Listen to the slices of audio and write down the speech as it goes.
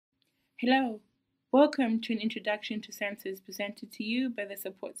Hello, welcome to an introduction to sensors presented to you by the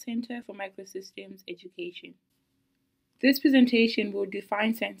Support Center for Microsystems Education. This presentation will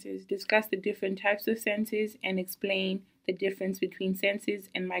define sensors, discuss the different types of sensors, and explain the difference between sensors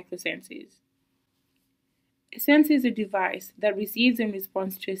and microsensors. A sensor is a device that receives and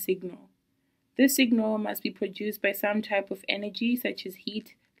responds to a signal. This signal must be produced by some type of energy such as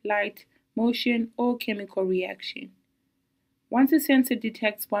heat, light, motion, or chemical reaction. Once a sensor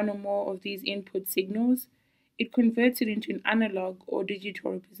detects one or more of these input signals, it converts it into an analog or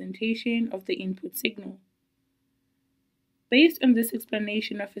digital representation of the input signal. Based on this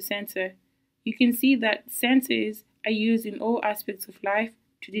explanation of a sensor, you can see that sensors are used in all aspects of life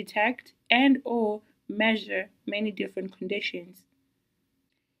to detect and/or measure many different conditions.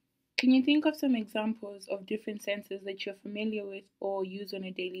 Can you think of some examples of different sensors that you're familiar with or use on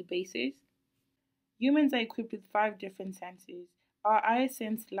a daily basis? Humans are equipped with 5 different senses. Our eyes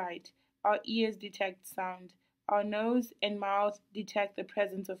sense light, our ears detect sound, our nose and mouth detect the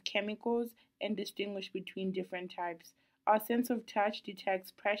presence of chemicals and distinguish between different types. Our sense of touch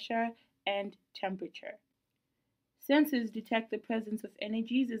detects pressure and temperature. Sensors detect the presence of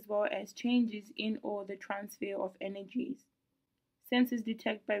energies as well as changes in or the transfer of energies. Sensors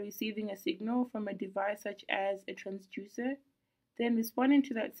detect by receiving a signal from a device such as a transducer, then responding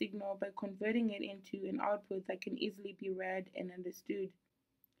to that signal by converting it into an output that can easily be read and understood.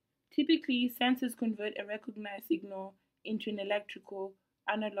 Typically, sensors convert a recognized signal into an electrical,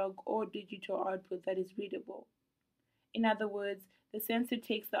 analog, or digital output that is readable. In other words, the sensor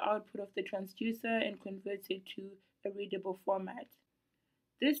takes the output of the transducer and converts it to a readable format.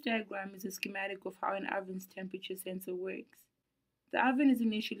 This diagram is a schematic of how an oven's temperature sensor works. The oven is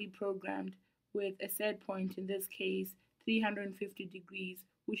initially programmed with a set point, in this case 350 degrees,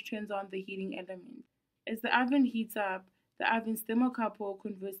 which turns on the heating element. As the oven heats up, the oven's thermocouple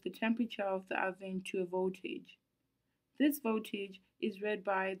converts the temperature of the oven to a voltage. This voltage is read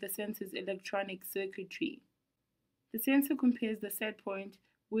by the sensor's electronic circuitry. The sensor compares the set point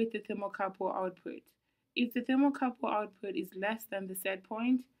with the thermocouple output. If the thermocouple output is less than the set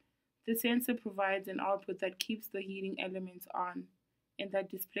point, the sensor provides an output that keeps the heating elements on and that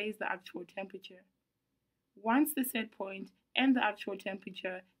displays the actual temperature. Once the set point and the actual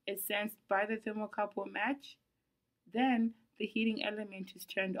temperature is sensed by the thermocouple match, then the heating element is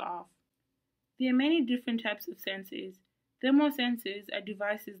turned off. There are many different types of sensors. Thermosensors are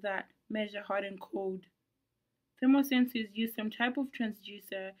devices that measure hot and cold. Thermosensors use some type of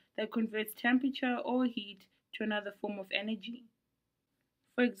transducer that converts temperature or heat to another form of energy.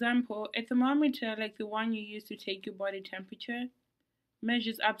 For example, a thermometer like the one you use to take your body temperature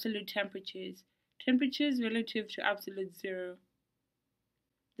measures absolute temperatures relative to absolute zero.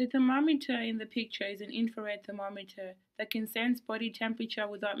 The thermometer in the picture is an infrared thermometer that can sense body temperature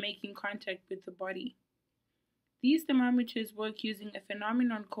without making contact with the body. These thermometers work using a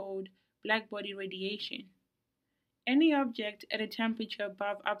phenomenon called blackbody radiation. Any object at a temperature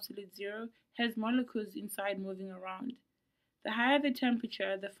above absolute zero has molecules inside moving around. The higher the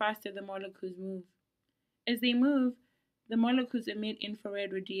temperature, the faster the molecules move. As they move, the molecules emit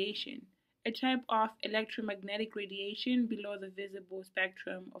infrared radiation, a type of electromagnetic radiation below the visible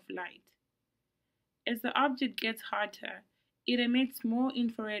spectrum of light. As the object gets hotter, it emits more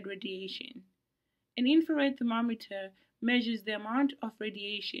infrared radiation. An infrared thermometer measures the amount of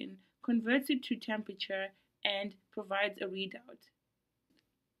radiation, converts it to temperature, and provides a readout.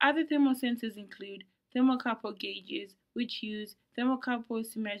 Other thermosensors include thermocouple gauges, which use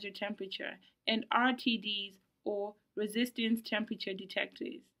thermocouples to measure temperature, and RTDs, or resistance temperature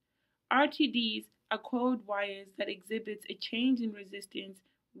detectors. RTDs are coiled wires that exhibit a change in resistance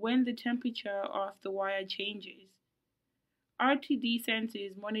when the temperature of the wire changes. RTD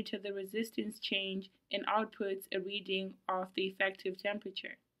sensors monitor the resistance change and outputs a reading of the effective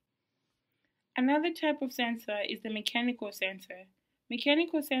temperature. Another type of sensor is the mechanical sensor.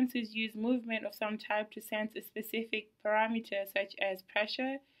 Mechanical sensors use movement of some type to sense a specific parameter such as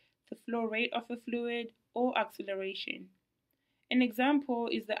pressure, the flow rate of a fluid, or acceleration. An example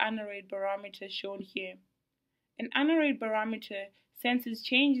is the aneroid barometer shown here. An aneroid barometer senses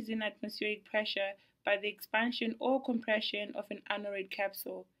changes in atmospheric pressure by the expansion or compression of an aneroid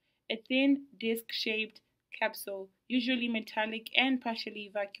capsule, a thin, disc-shaped capsule, usually metallic and partially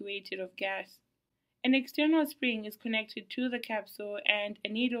evacuated of gas. An external spring is connected to the capsule and a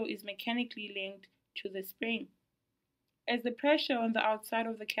needle is mechanically linked to the spring. As the pressure on the outside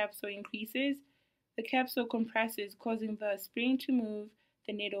of the capsule increases, the capsule compresses, causing the spring to move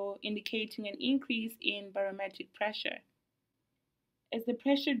the needle, indicating an increase in barometric pressure. As the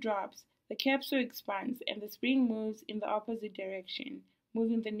pressure drops, the capsule expands and the spring moves in the opposite direction,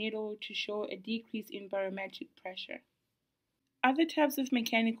 moving the needle to show a decrease in barometric pressure. Other types of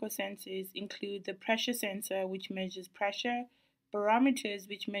mechanical sensors include the pressure sensor, which measures pressure, barometers,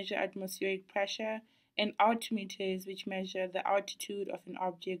 which measure atmospheric pressure, and altimeters, which measure the altitude of an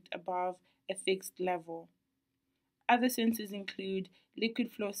object above a fixed level. Other sensors include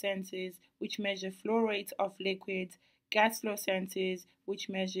liquid flow sensors, which measure flow rates of liquids, gas flow sensors, which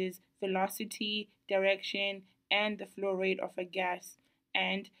measures velocity, direction, and the flow rate of a gas,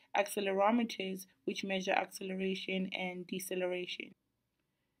 and accelerometers, which measure acceleration and deceleration.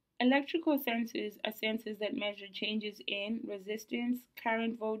 Electrical sensors are sensors that measure changes in resistance,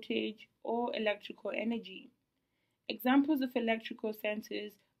 current voltage, or electrical energy. Examples of electrical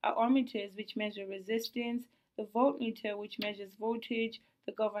sensors are ohmmeters, which measure resistance, the voltmeter, which measures voltage,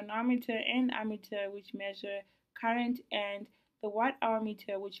 the galvanometer and ammeter, which measure current, and the watt-hour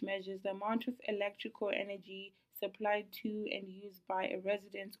meter, which measures the amount of electrical energy supplied to and used by a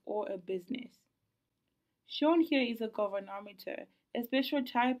residence or a business. Shown here is a galvanometer, a special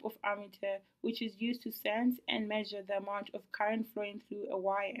type of ammeter which is used to sense and measure the amount of current flowing through a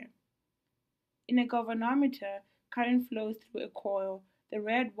wire. In a galvanometer, current flows through a coil, the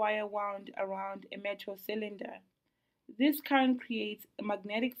red wire wound around a metal cylinder. This current creates a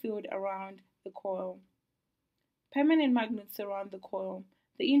magnetic field around the coil. Permanent magnets surround the coil.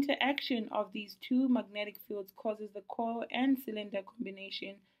 The interaction of these two magnetic fields causes the coil and cylinder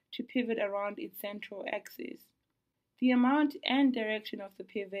combination to pivot around its central axis. The amount and direction of the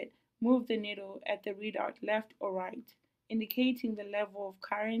pivot move the needle at the readout left or right, indicating the level of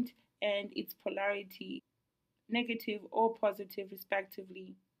current and its polarity, negative or positive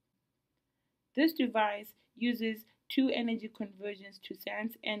respectively. This device uses two energy conversions to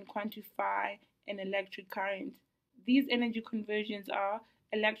sense and quantify an electric current. These energy conversions are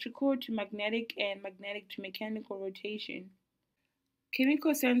electrical to magnetic and magnetic to mechanical rotation.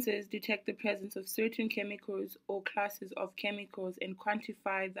 Chemical sensors detect the presence of certain chemicals or classes of chemicals and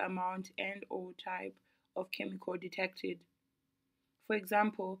quantify the amount and/or type of chemical detected. For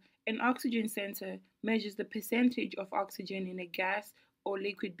example, an oxygen sensor measures the percentage of oxygen in a gas or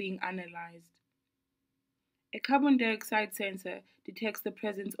liquid being analyzed. A carbon dioxide sensor detects the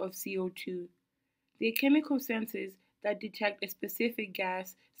presence of CO2. They are chemical sensors that detect a specific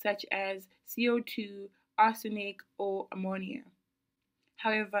gas such as CO2, arsenic, or ammonia.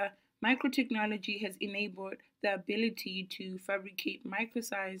 However, microtechnology has enabled the ability to fabricate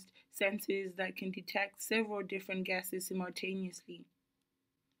micro-sized sensors that can detect several different gases simultaneously.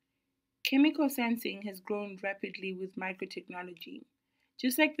 Chemical sensing has grown rapidly with microtechnology.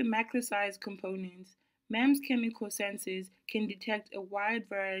 Just like the macro-sized components, MEMS chemical sensors can detect a wide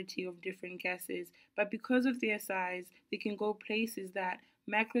variety of different gases, but because of their size, they can go places that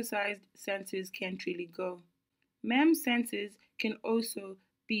macro-sized sensors can't really go. MEMS sensors can also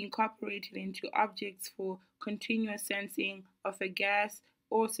be incorporated into objects for continuous sensing of a gas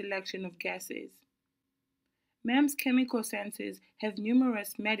or selection of gases. MEMS chemical sensors have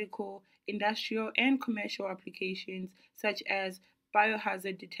numerous medical, industrial, and commercial applications such as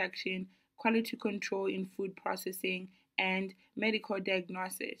biohazard detection, quality control in food processing, and medical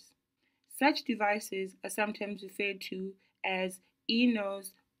diagnosis. Such devices are sometimes referred to as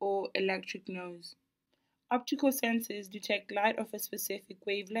e-nose or electric nose. Optical sensors detect light of a specific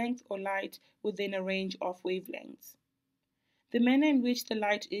wavelength or light within a range of wavelengths. The manner in which the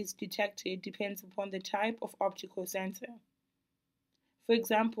light is detected depends upon the type of optical sensor. For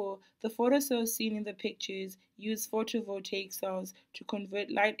example, the photocells seen in the pictures use photovoltaic cells to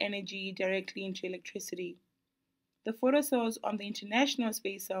convert light energy directly into electricity. The photocells on the International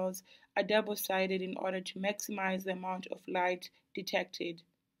Space Cells are double-sided in order to maximize the amount of light detected.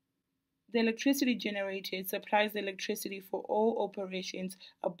 The electricity generated supplies the electricity for all operations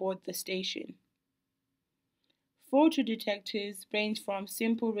aboard the station. Photodetectors range from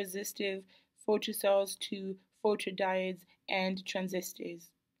simple resistive photocells to photodiodes and transistors.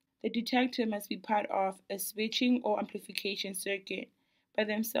 The detector must be part of a switching or amplification circuit. By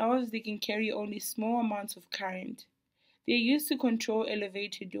themselves, they can carry only small amounts of current. They are used to control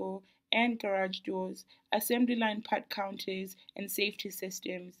elevator door and garage doors, assembly line part counters, and safety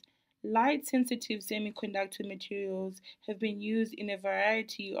systems. Light-sensitive semiconductor materials have been used in a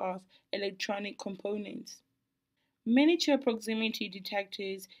variety of electronic components. Miniature proximity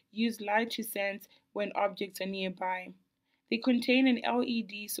detectors use light to sense when objects are nearby. They contain an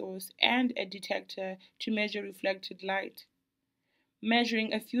LED source and a detector to measure reflected light.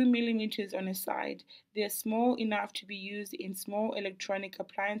 Measuring a few millimeters on a side, they are small enough to be used in small electronic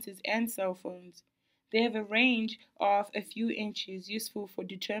appliances and cell phones. They have a range of a few inches, useful for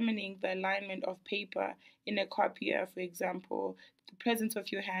determining the alignment of paper in a copier, for example, the presence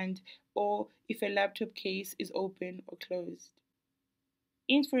of your hand, or if a laptop case is open or closed.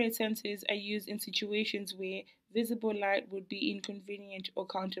 Infrared sensors are used in situations where visible light would be inconvenient or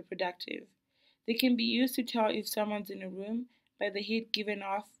counterproductive. They can be used to tell if someone's in a room by the heat given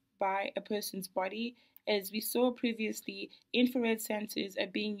off by a person's body. As we saw previously, infrared sensors are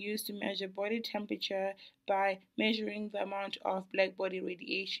being used to measure body temperature by measuring the amount of black body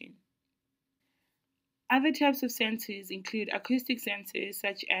radiation. Other types of sensors include acoustic sensors,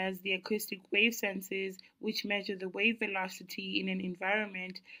 such as the acoustic wave sensors, which measure the wave velocity in an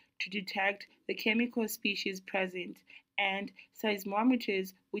environment to detect the chemical species present, and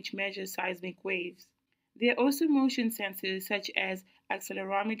seismometers, which measure seismic waves. There are also motion sensors, such as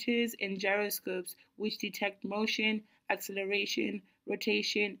accelerometers and gyroscopes, which detect motion, acceleration,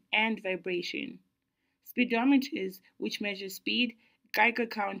 rotation, and vibration. Speedometers, which measure speed, Geiger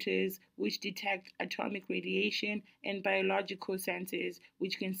counters, which detect atomic radiation, and biological sensors,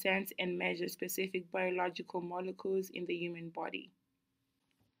 which can sense and measure specific biological molecules in the human body.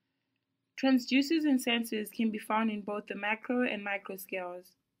 Transducers and sensors can be found in both the macro and micro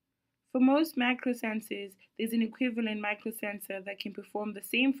scales. For most macro sensors, there's an equivalent microsensor that can perform the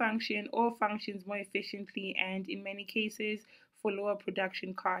same function or functions more efficiently and, in many cases, for lower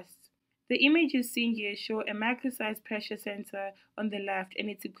production costs. The images seen here show a macro-sized pressure sensor on the left and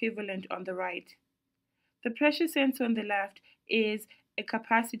its equivalent on the right. The pressure sensor on the left is a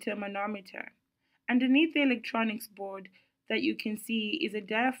capacitor manometer. Underneath the electronics board that you can see is a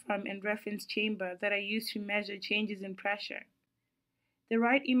diaphragm and reference chamber that are used to measure changes in pressure. The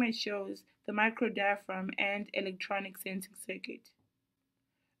right image shows the micro diaphragm and electronic sensing circuit.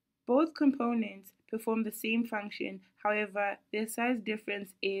 Both components perform the same function, however, their size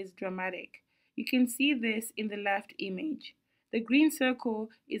difference is dramatic. You can see this in the left image. The green circle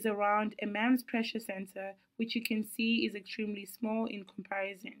is around a MEMS pressure sensor, which you can see is extremely small in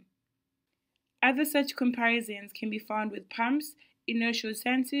comparison. Other such comparisons can be found with pumps, inertial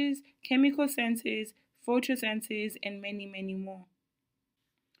sensors, chemical sensors, photosensors, and many, many more.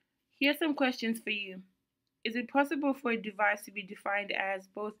 Here are some questions for you. Is it possible for a device to be defined as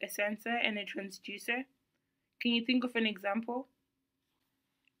both a sensor and a transducer? Can you think of an example?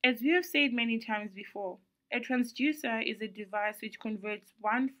 As we have said many times before, a transducer is a device which converts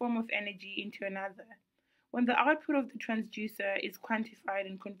one form of energy into another. When the output of the transducer is quantified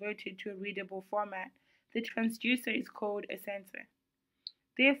and converted to a readable format, the transducer is called a sensor.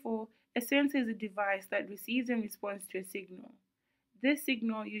 Therefore, a sensor is a device that receives and responds to a signal. This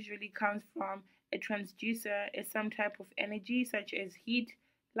signal usually comes from a transducer as some type of energy such as heat,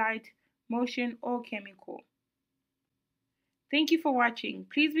 light, motion, or chemical. Thank you for watching.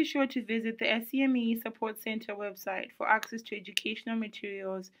 Please be sure to visit the SCME Support Center website for access to educational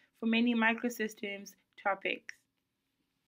materials for many microsystems topics.